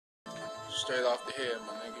Straight off the head,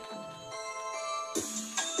 my nigga.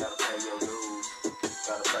 Gotta pay your dues,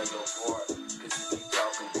 gotta play your part. Cause if you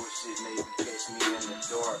talking bullshit, nigga, catch me in the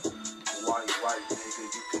dark. White, nigga,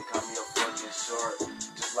 you can call me a fucking short.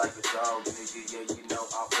 Just like a dog, nigga, yeah, you know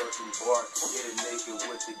I fucking bark. Hit a nigga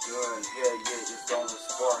with the gun, hell yeah, it's gonna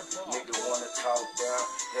spark. Nigga wanna talk down,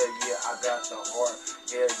 hell yeah, I got the heart.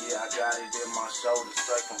 Hell yeah, I got it in my shoulder,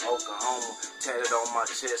 straight from Oklahoma. Tatted on my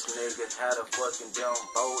chest, nigga, had a fucking dumb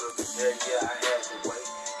boulder. Hell yeah, I had to wait.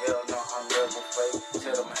 Hell no, I'm level fake.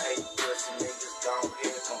 Tell them hate pussy niggas, don't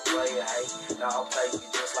hear come play a hate. Now I'll play you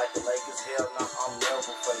just like the Lakers. Hell no, I'm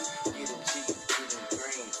level fake. Getting cheap, getting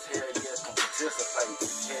green. Hell yeah, come participate.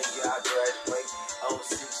 Hell yeah, I graduate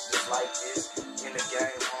 06 just like this. In the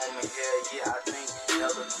game, homie. Hell yeah, I think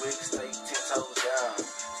never quick. Stay 10 toes down.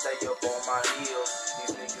 Stay up on my heels.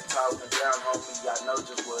 These niggas talking down, homie. I know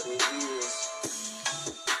just what it is.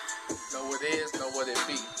 Know what it is, know what it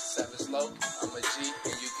be. Savage low, I'm a G,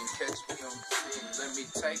 and you can catch me on the scene. Let me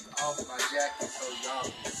take off my jacket so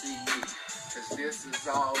y'all can see me. Cause this is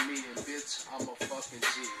all me, and bitch, I'm a fucking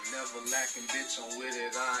G. Never lacking, bitch, I'm with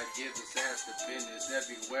it. I give this ass the business.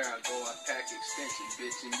 Everywhere I go, I pack extension,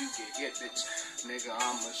 bitch, and you get hit, bitch. Nigga,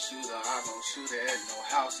 I'm a shooter, I don't shoot at no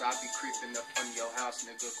house. I be creeping up on your house,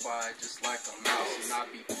 nigga, quiet just like a mouse. And I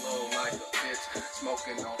be flow like a bitch,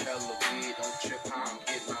 smoking on hella weed. Don't trip how I'm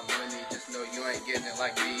getting my money, just know you ain't getting it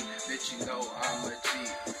like me. Bitch, you know I'm a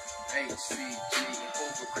G. HCG,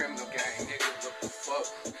 over criminal gang, nigga, what the fuck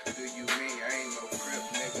do you mean? I ain't no crip,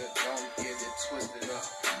 nigga, don't get it twisted up.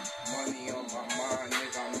 Money on my mind,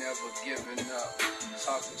 nigga, I'm never giving up.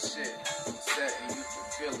 Talking shit, I'm set and you can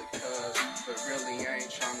feel it, cuz. But really, I ain't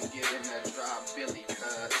trying to get in that dry Billy,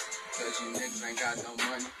 cuz you niggas ain't got no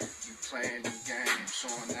money. You playing the game,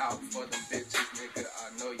 showing out for them bitches, nigga. I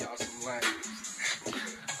know y'all some lames.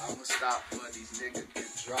 I'ma stop for these niggas get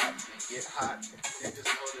dropped and get hot. Niggas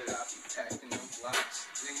know that I be packing them blocks.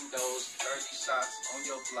 Sling those 30 shots on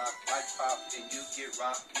your block, like pop, and you get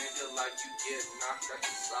rocked. Nigga, like you get knocked out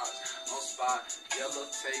your socks. On spot, yellow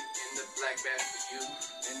tape in the black bag for you.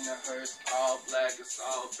 In the hearse, all black, it's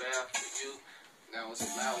all bad for you. Now it's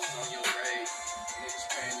flowers on your grave. Niggas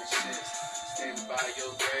paying the shit. Standing by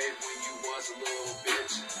your grave when you was a little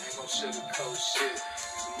bitch. Ain't gon' sugarcoat shit.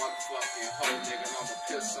 It's a motherfucking hoe, nigga. I'ma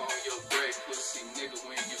piss on your grave, pussy nigga,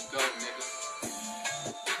 when you go, nigga.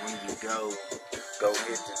 When you go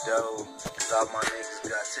hit the dough. Cause all my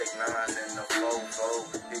niggas got Tech 9s and the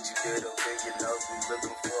 4-4. Hit you dead up in your nose. We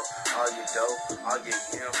looking for all your dough, all your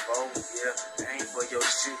info. Yeah, ain't for your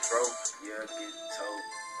shit, bro. Yeah, get told.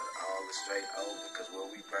 All is straight over, cause where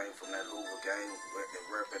we bang from that Hoover game,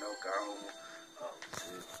 reppin' Oklahoma. Oh,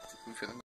 shit.